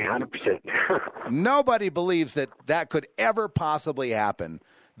 Nobody. I agree 100%. Nobody believes that could ever possibly happen,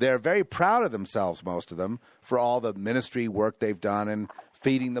 They're very proud of themselves, most of them, for all the ministry work they've done and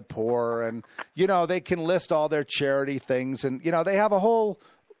feeding the poor. And, they can list all their charity things. And, they have a whole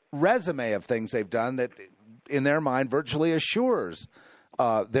resume of things they've done that, in their mind, virtually assures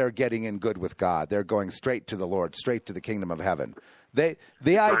they're getting in good with God. They're going straight to the Lord, straight to the kingdom of heaven.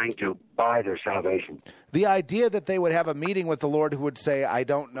 Trying to buy their salvation. The idea that they would have a meeting with the Lord who would say, I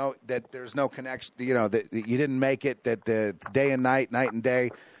don't know, that there's no connection, that you didn't make it, that it's day and night, night and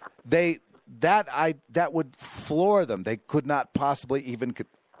day, that would floor them. They could not possibly even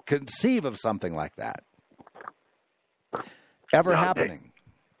conceive of something like that ever happening.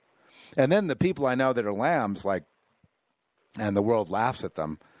 And then the people I know that are lambs, and the world laughs at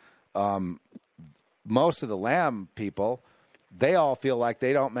them, most of the lamb people, they all feel like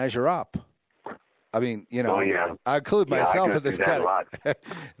they don't measure up. I mean, I include myself in this category.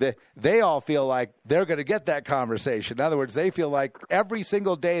 They all feel like they're going to get that conversation. In other words, they feel like every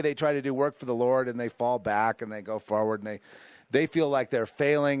single day they try to do work for the Lord and they fall back and they go forward and they feel like they're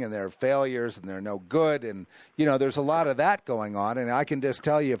failing and they're failures and they're no good. And, there's a lot of that going on. And I can just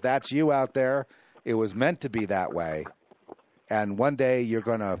tell you, if that's you out there, it was meant to be that way. And one day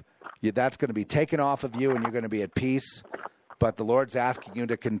that's going to be taken off of you and you're going to be at peace. But the Lord's asking you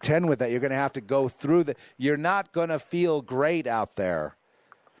to contend with that. You're going to have to go through you're not going to feel great out there.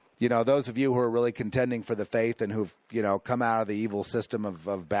 Those of you who are really contending for the faith and who've, come out of the evil system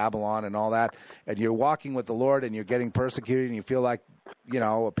of Babylon and all that, and you're walking with the Lord and you're getting persecuted and you feel like,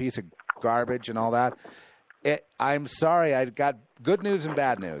 a piece of garbage and all that. I'm sorry, I got good news and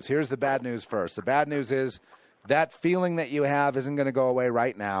bad news. Here's the bad news first. The bad news is that feeling that you have isn't going to go away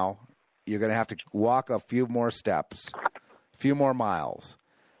right now. You're going to have to walk a few more steps. Few more miles,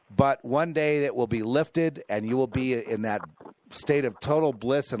 but one day it will be lifted and you will be in that state of total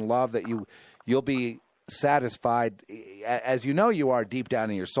bliss and love that you'll be satisfied, as you are deep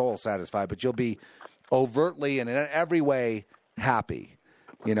down in your soul satisfied, but you'll be overtly and in every way happy,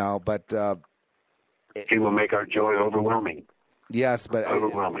 but it will make our joy overwhelming. Yes, but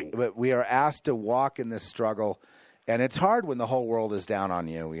overwhelming. But we are asked to walk in this struggle, and it's hard when the whole world is down on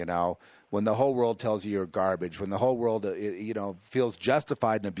you, when the whole world tells you you're garbage, when the whole world, feels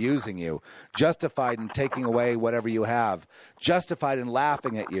justified in abusing you, justified in taking away whatever you have, justified in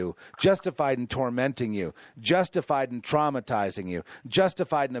laughing at you, justified in tormenting you, justified in traumatizing you,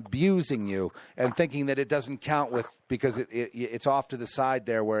 justified in abusing you, and thinking that it doesn't count because it's off to the side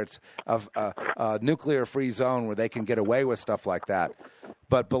there where it's a nuclear-free zone where they can get away with stuff like that.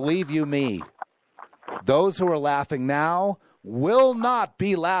 But believe you me, those who are laughing now will not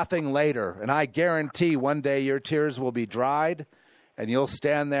be laughing later. And I guarantee one day your tears will be dried and you'll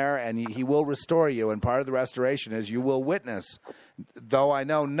stand there and he will restore you. And part of the restoration is you will witness. Though I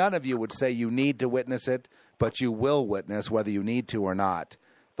know none of you would say you need to witness it, but you will witness whether you need to or not.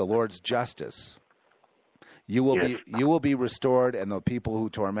 The Lord's justice. You will be restored, and the people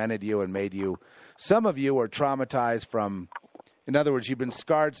who tormented you and made you, some of you are traumatized in other words, you've been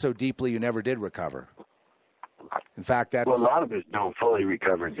scarred so deeply you never did recover. In fact, a lot of us don't fully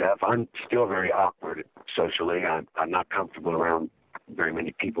recover, Zeph. I'm still very awkward socially. I'm not comfortable around very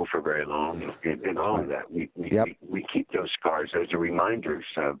many people for very long, and all of that. We keep those scars. Those are reminders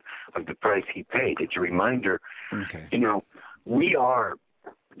of the price he paid. It's a reminder. Okay. We are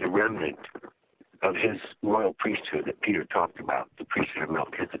the remnant of his royal priesthood that Peter talked about, the priesthood of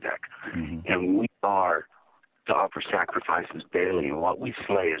Melchizedek. Mm-hmm. And we are to offer sacrifices daily, and what we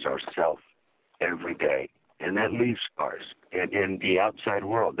slay is ourself every day. And that leaves scars. And in the outside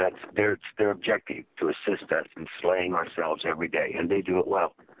world, that's their objective, to assist us in slaying ourselves every day. And they do it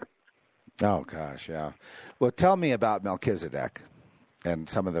well. Oh, gosh, yeah. Well, tell me about Melchizedek and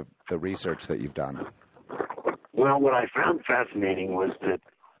some of the research that you've done. Well, what I found fascinating was that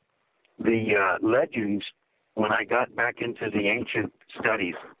the legends, when I got back into the ancient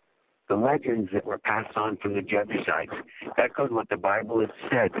studies, the legends that were passed on from the Jebusites echoed what the Bible had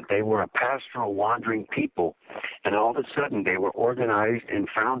said, that they were a pastoral, wandering people, and all of a sudden they were organized and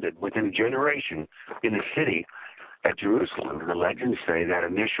founded within a generation in a city at Jerusalem. And the legends say that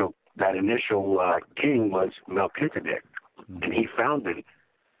initial king was Melchizedek, and he founded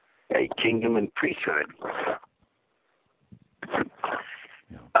a kingdom and priesthood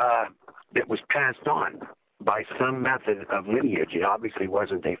that was passed on by some method of lineage. It obviously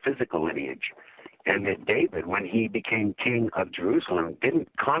wasn't a physical lineage. And that David, when he became king of Jerusalem,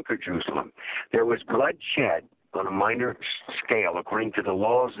 didn't conquer Jerusalem. There was blood shed on a minor scale, according to the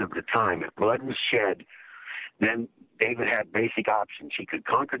laws of the time. If blood was shed, then David had basic options. He could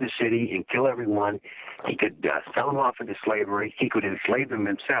conquer the city and kill everyone. He could sell them off into slavery. He could enslave them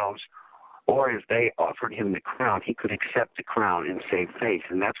themselves, Or if they offered him the crown, he could accept the crown and save face.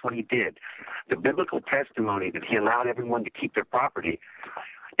 And that's what he did. The biblical testimony that he allowed everyone to keep their property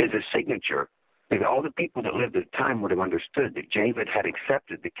is a signature. And all the people that lived at the time would have understood that David had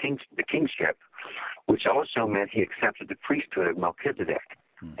accepted the kingship, which also meant he accepted the priesthood of Melchizedek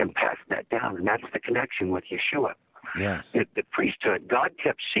and passed that down. And that's the connection with Yeshua. Yes. The priesthood, God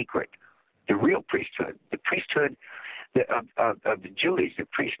kept secret. The real priesthood, the priesthood of the Jews,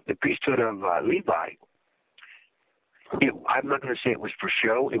 the priesthood of Levi. I'm not going to say it was for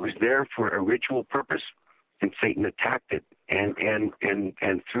show. It was there for a ritual purpose, and Satan attacked it. And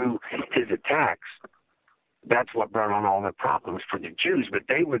through his attacks, that's what brought on all the problems for the Jews. But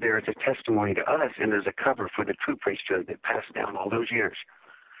they were there as a testimony to us and as a cover for the true priesthood that passed down all those years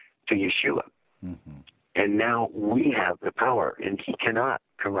to Yeshua. Mm-hmm. And now we have the power, and he cannot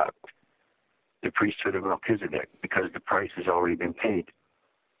corrupt the priesthood of Melchizedek because the price has already been paid.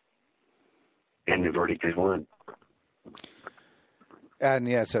 And the verdict is won. And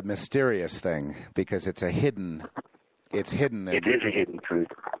yeah, it's a mysterious thing because it's hidden. It is a hidden truth.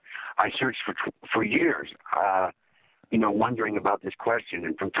 I searched for years, wondering about this question.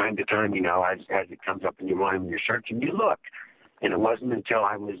 And from time to time, as it comes up in your mind when you're searching, you look. And it wasn't until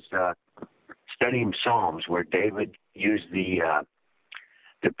I was studying Psalms where David used the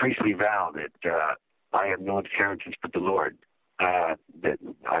priestly vow that I have no inheritance but the Lord, that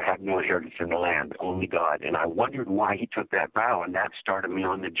I have no inheritance in the land, only God. And I wondered why he took that vow, and that started me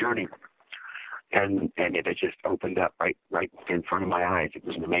on the journey. And it had just opened up right in front of my eyes. It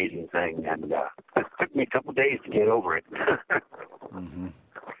was an amazing thing, and it took me a couple of days to get over it. Mm-hmm.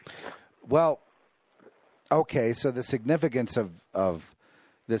 Well, okay, so the significance of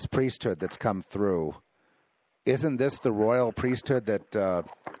this priesthood that's come through, isn't this the royal priesthood that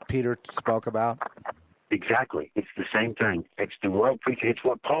Peter spoke about? Exactly. It's the same thing. It's the royal priesthood. It's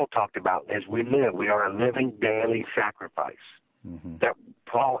what Paul talked about. As we live, we are a living daily sacrifice. Mm-hmm. That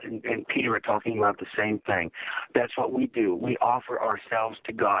Paul and Peter are talking about the same thing. That's what we do. We offer ourselves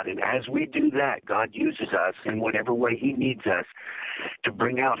to God. And as we do that, God uses us in whatever way he needs us to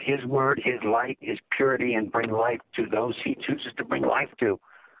bring out his word, his light, his purity, and bring life to those he chooses to bring life to.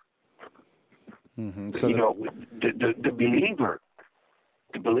 Mm-hmm. So the believer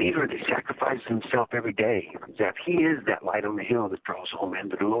that sacrifices himself every day, that he is that light on the hill that draws all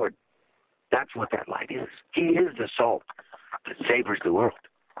men to the Lord. That's what that light is. He is the salt that savors the world.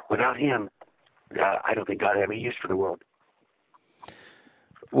 Without him, I don't think God had any use for the world.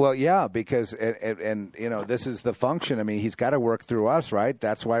 Well, yeah, because and this is the function. I mean, he's got to work through us, right?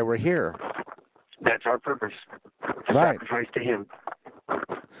 That's why we're here. That's our purpose. To right. Sacrifice to him.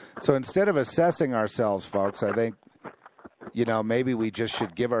 So instead of assessing ourselves, folks, I think, maybe we just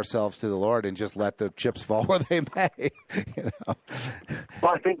should give ourselves to the Lord and just let the chips fall where they may.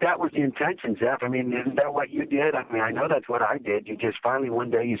 Well, I think that was the intention, Zeph. I mean, isn't that what you did? I mean, I know that's what I did. You just finally one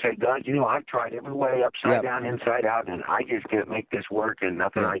day you said, God, I've tried every way, upside down, inside out, and I just can't make this work, and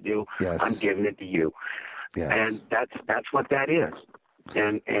nothing I do, I'm giving it to you. Yes. And that's what that is.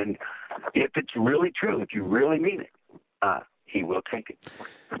 And if it's really true, if you really mean it, he will take it.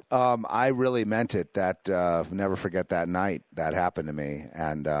 I really meant it. That never forget that night that happened to me,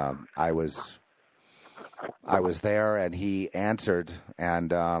 and I was there, and he answered,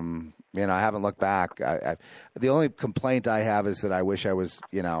 and I haven't looked back. The only complaint I have is that I wish I was,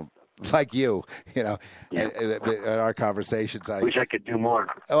 like you, in our conversations. I wish I could do more.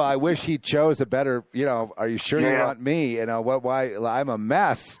 Oh, I wish he chose a better, are you sure you want me? Why? I'm a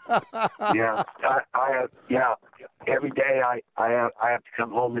mess. Yeah, every day I have to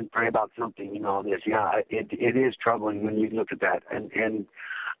come home and pray about something, this. Yeah, it is troubling when you look at that. And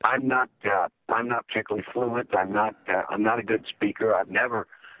I'm not particularly fluent. I'm not a good speaker. I've never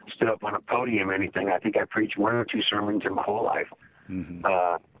stood up on a podium or anything. I think I preached one or two sermons in my whole life. Mm-hmm.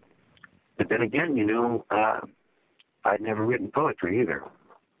 But then again, I'd never written poetry either.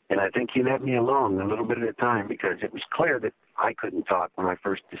 And I think he let me alone a little bit at a time because it was clear that I couldn't talk when I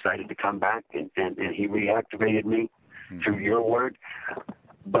first decided to come back, and he reactivated me through your word.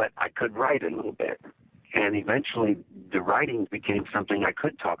 But I could write a little bit. And eventually the writings became something I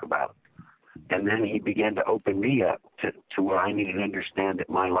could talk about. And then he began to open me up to where I needed to understand that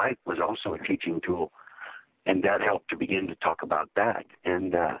my life was also a teaching tool. And that helped to begin to talk about that.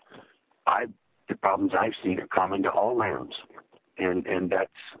 And the problems I've seen are common to all lambs. And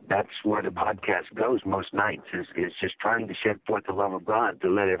that's where the podcast goes most nights, is just trying to shed forth the love of God to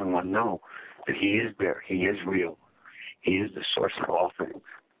let everyone know that he is there. He is real. He is the source of all things.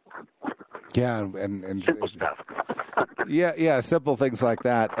 Yeah, and simple stuff. yeah, simple things like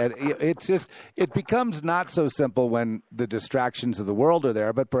that. And it becomes not so simple when the distractions of the world are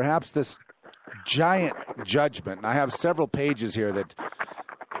there, but perhaps this giant judgment. And I have several pages here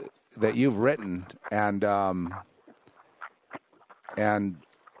that you've written, and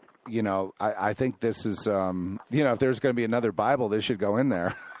you know, I think this is, you know, if there's going to be another Bible, this should go in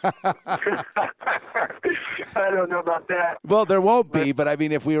there. I don't know about that. Well, there won't be, but I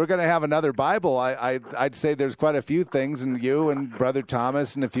mean, if we were going to have another Bible, I'd say there's quite a few things, and you and Brother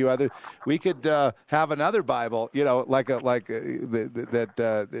Thomas and a few others, we could have another Bible, you know, it's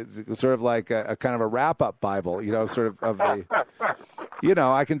sort of like a kind of a wrap-up Bible, you know, sort of a, you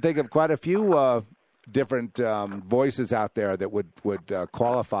know, I can think of quite a few different voices out there that would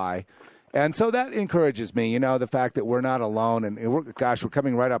qualify. And so that encourages me, you know, the fact that we're not alone. And we're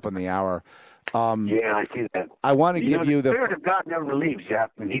coming right up on the hour. Yeah, I see that. I want to give you the Spirit of God never leaves, Jeff.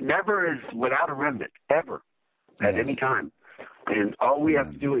 And He never is without a remnant, ever, at any time. And all we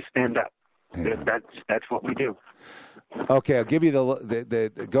have to do is stand up. Yeah. That's what we do. Okay, I'll give you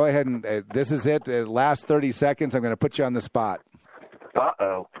the go ahead and this is it. Last 30 seconds, I'm going to put you on the spot.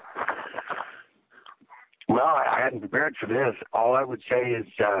 Uh-oh. Well, I hadn't prepared for this. All I would say is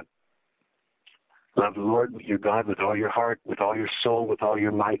love the Lord your God with all your heart, with all your soul, with all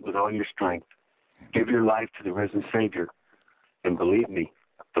your might, with all your strength. Give your life to the risen Savior. And believe me,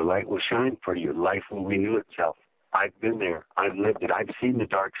 the light will shine for you. Life will renew itself. I've been there. I've lived it. I've seen the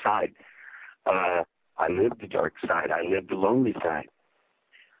dark side. I lived the dark side. I lived the lonely side.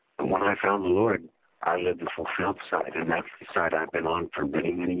 And when I found the Lord, I lived the fulfilled side. And that's the side I've been on for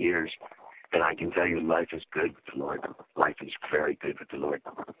many, many years. And I can tell you life is good with the Lord. Life is very good with the Lord.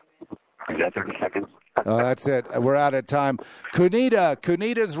 Is that 30 seconds? Oh, that's it. We're out of time.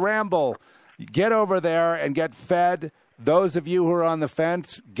 CUNNEDA's Ramble. Get over there and get fed. Those of you who are on the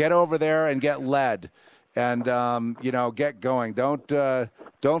fence, get over there and get led. And, you know, get going. Don't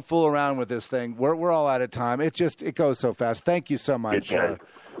fool around with this thing. We're all out of time. It goes so fast. Thank you so much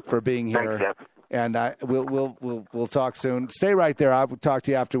for being here. Thanks, and we'll talk soon. Stay right there. I'll talk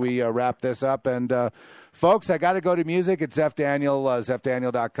to you after we wrap this up. And folks, I got to go to music. It's Zeph Daniel,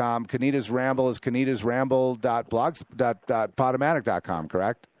 ZephDaniel.com. CUNNEDA's Ramble is CUNNEDA'sRamble.podomatic.com,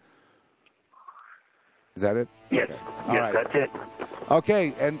 correct? Is that it? Yes. Okay. Yes, all right. That's it.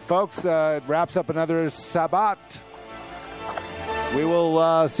 Okay, and folks, it wraps up another Sabbat. We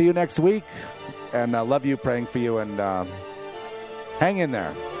will see you next week. And love you, praying for you, and hang in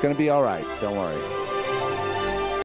there. It's going to be all right. Don't worry.